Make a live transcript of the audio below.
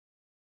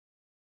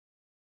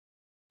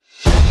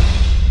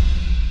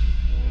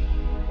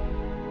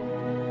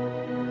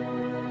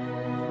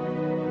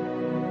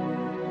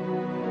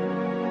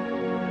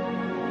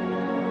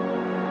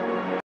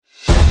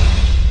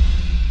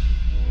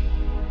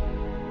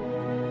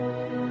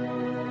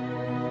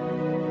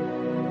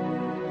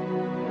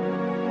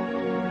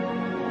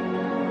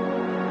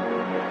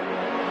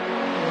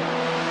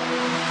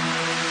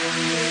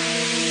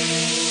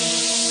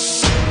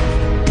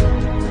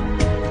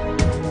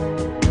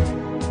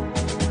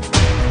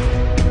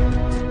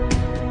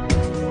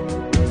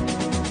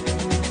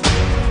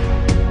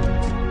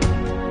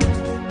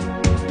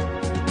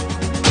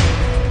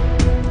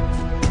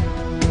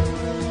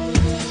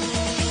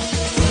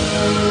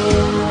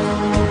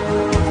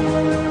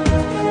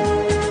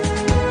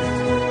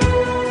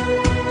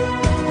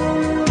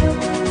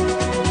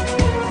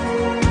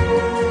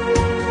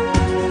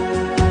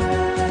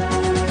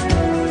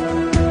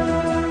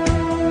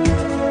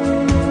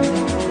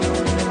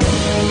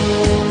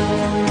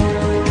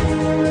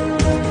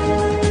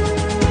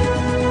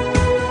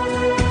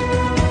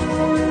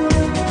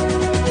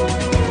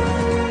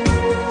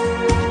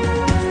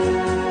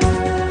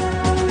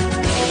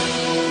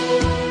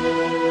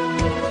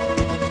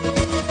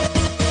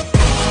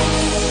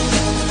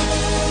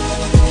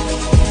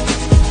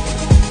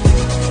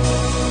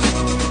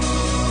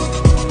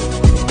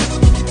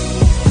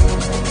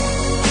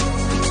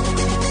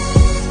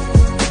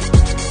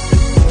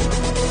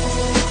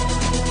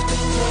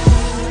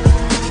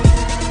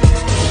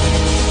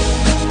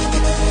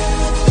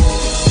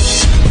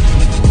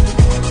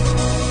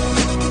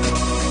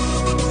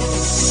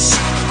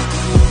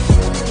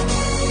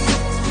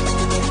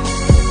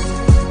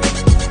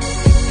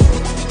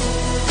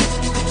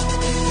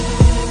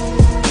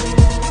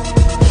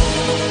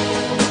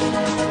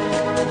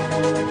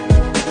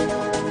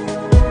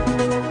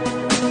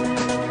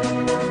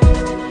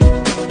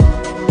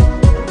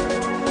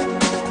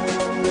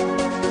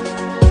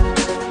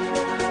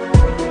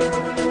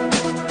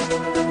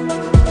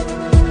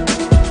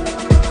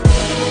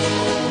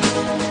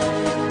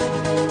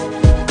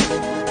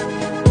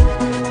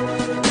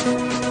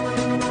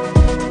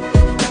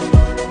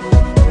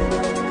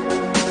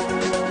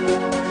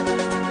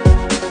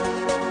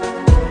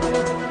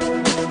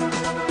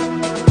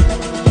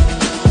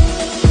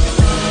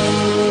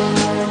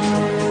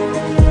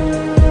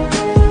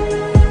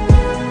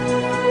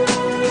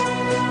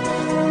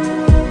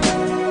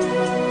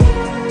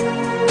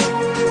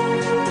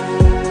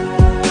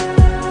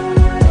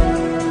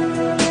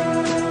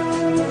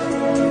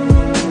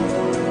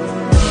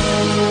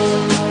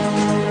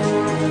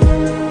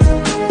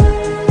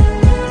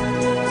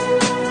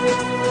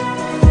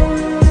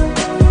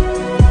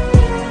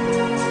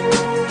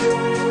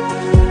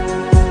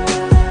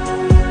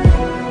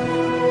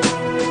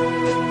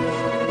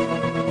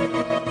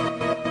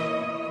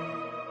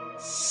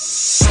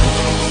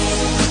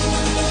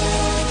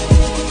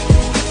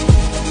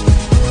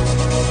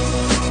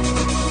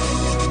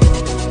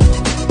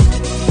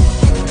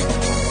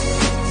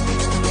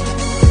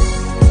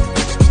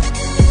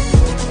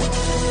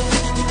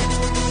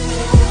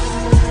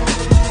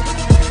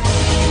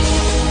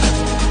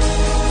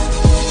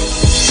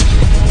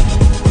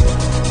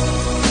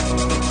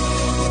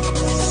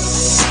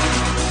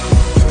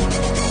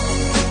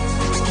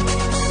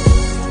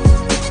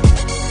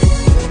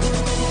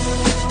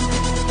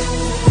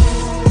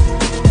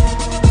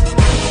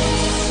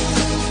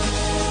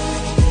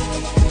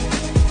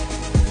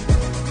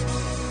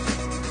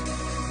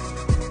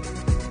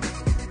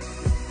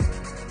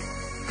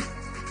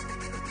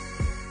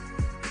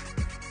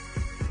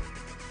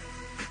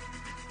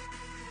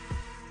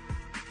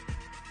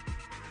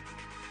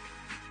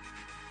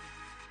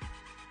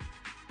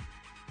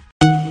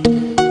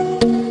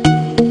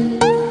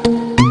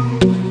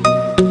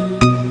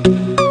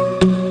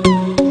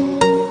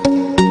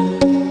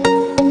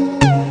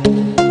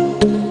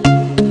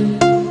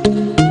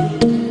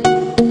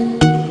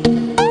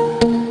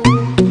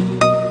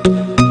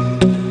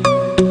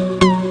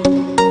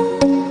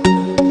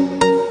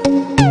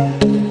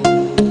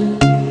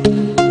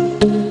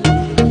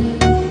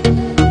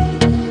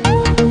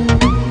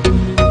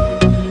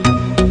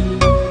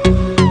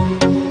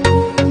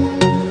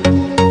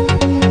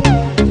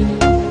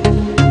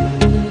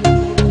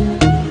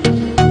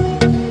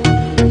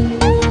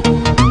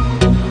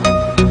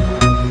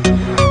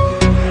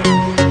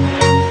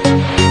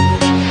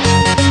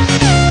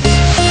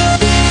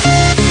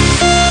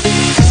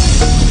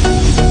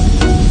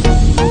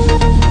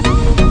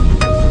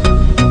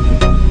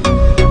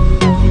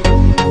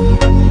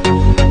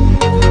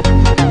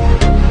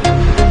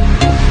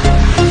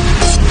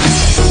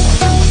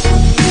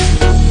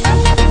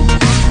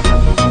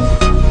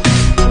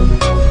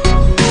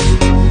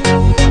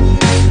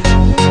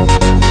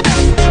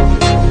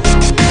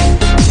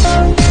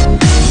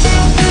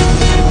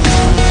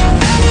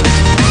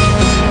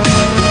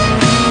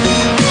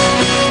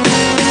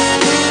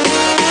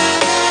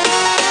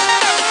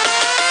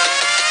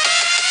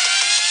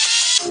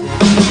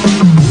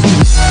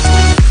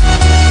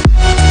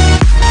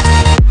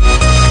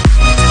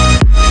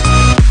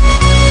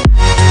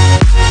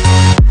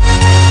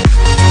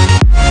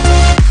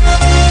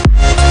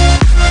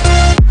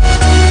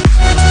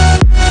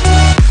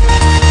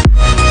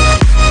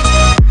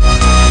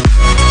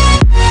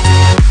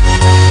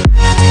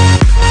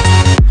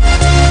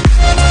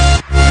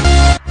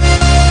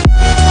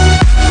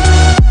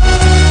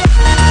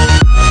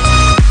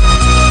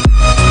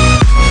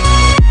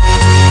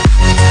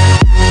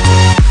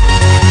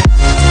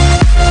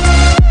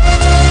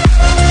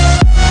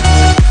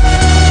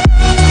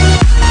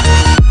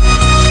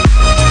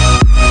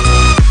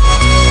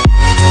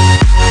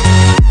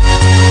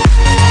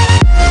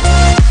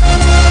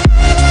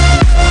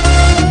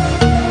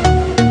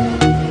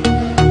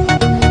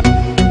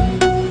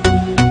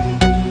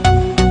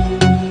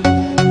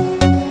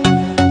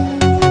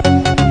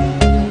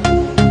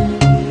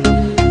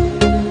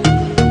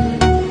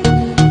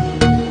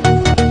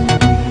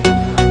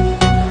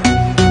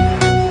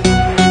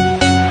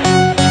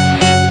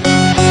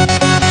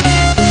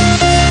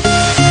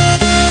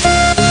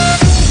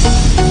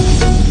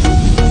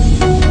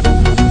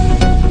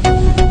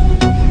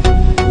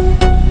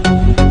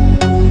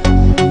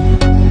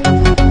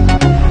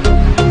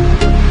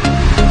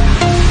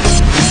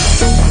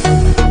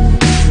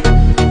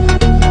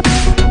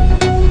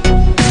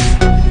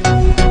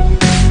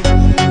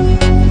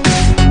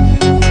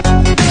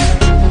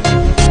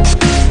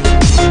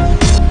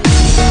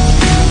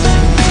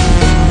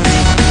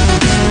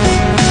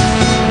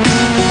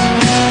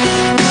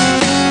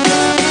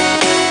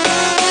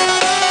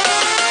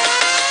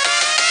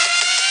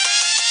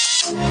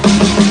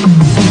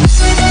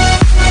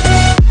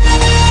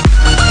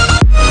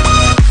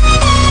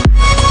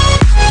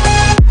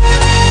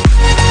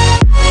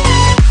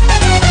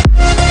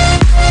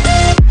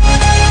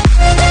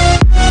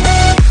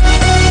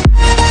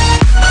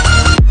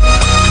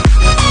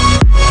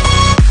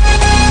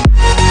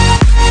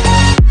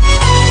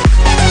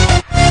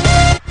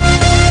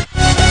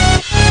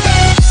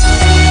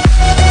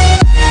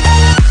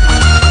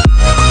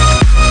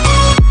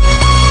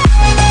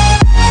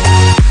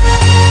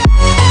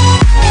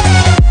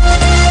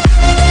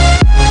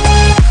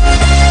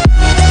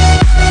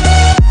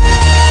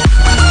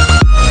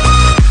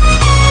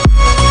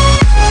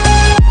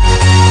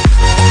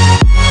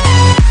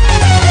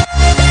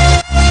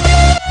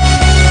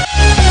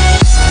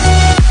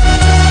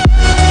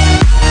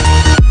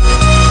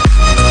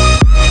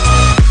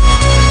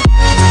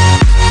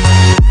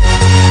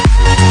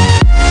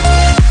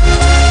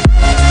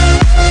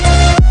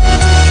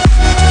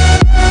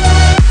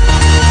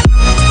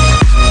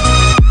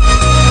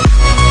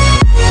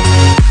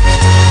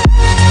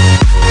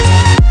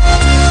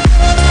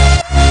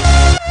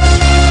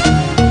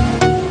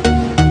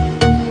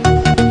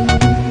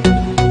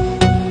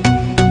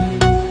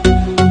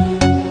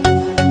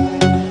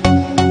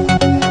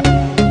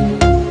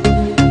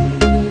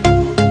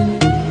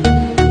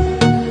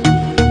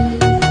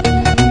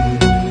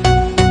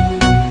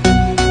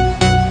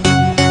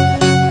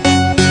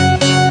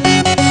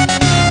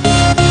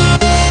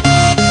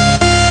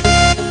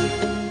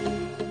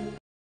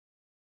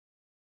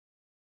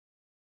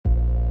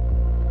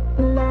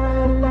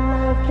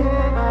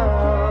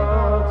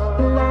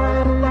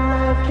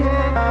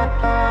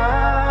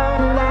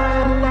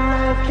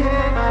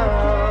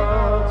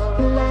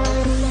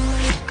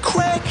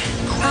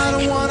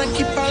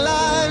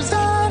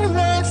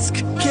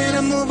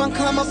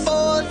I'm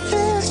aboard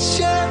this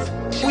ship.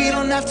 We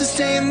don't have to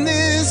stay in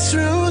this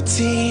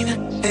routine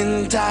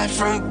and die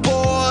from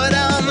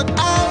boredom.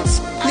 Out,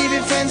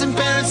 leaving friends and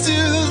parents to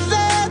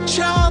their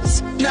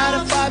jobs. 9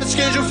 to 5, a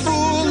schedule full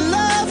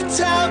of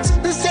doubts.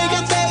 Let's take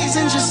our days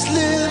and just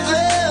live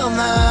them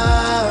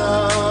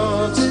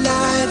out.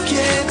 Life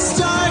gets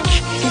dark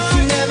if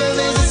you never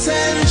visit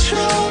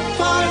Central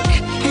Park.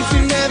 If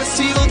you never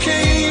see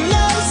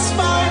volcanoes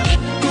spark.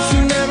 If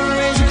you never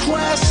raise a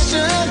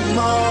question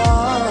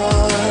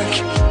mark.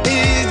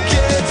 It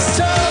gets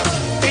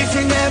tough if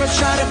you never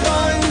try to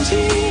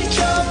bungee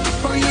jump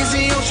or use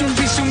the ocean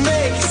breeze to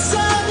make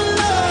some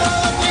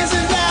love.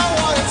 Isn't that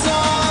what it's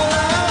all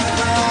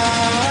about?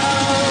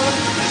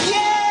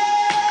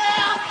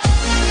 Yeah!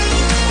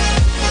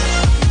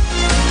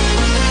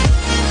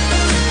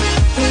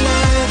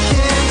 Life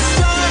gets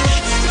dark.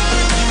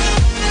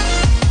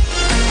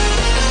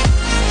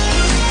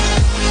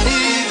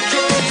 It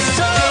gets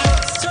tough.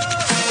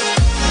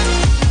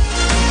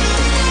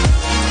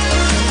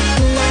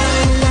 Life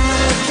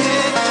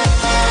gets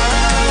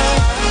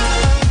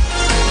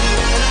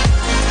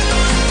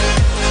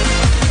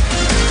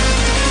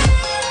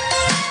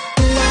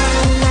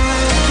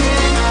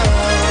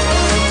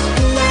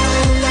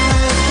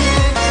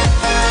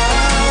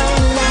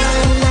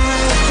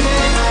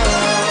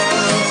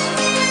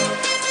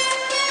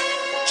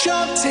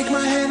jump, take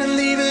my hand and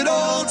leave it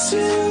all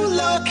to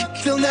luck.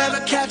 They'll never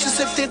catch us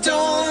if they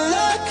don't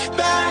look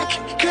back.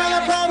 Girl,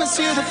 I promise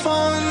you the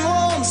fun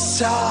won't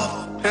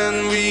stop,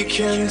 and we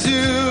can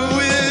do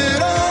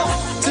it all.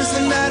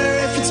 Doesn't matter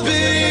if it's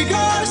big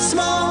or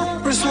small,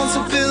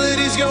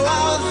 responsibilities go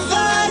out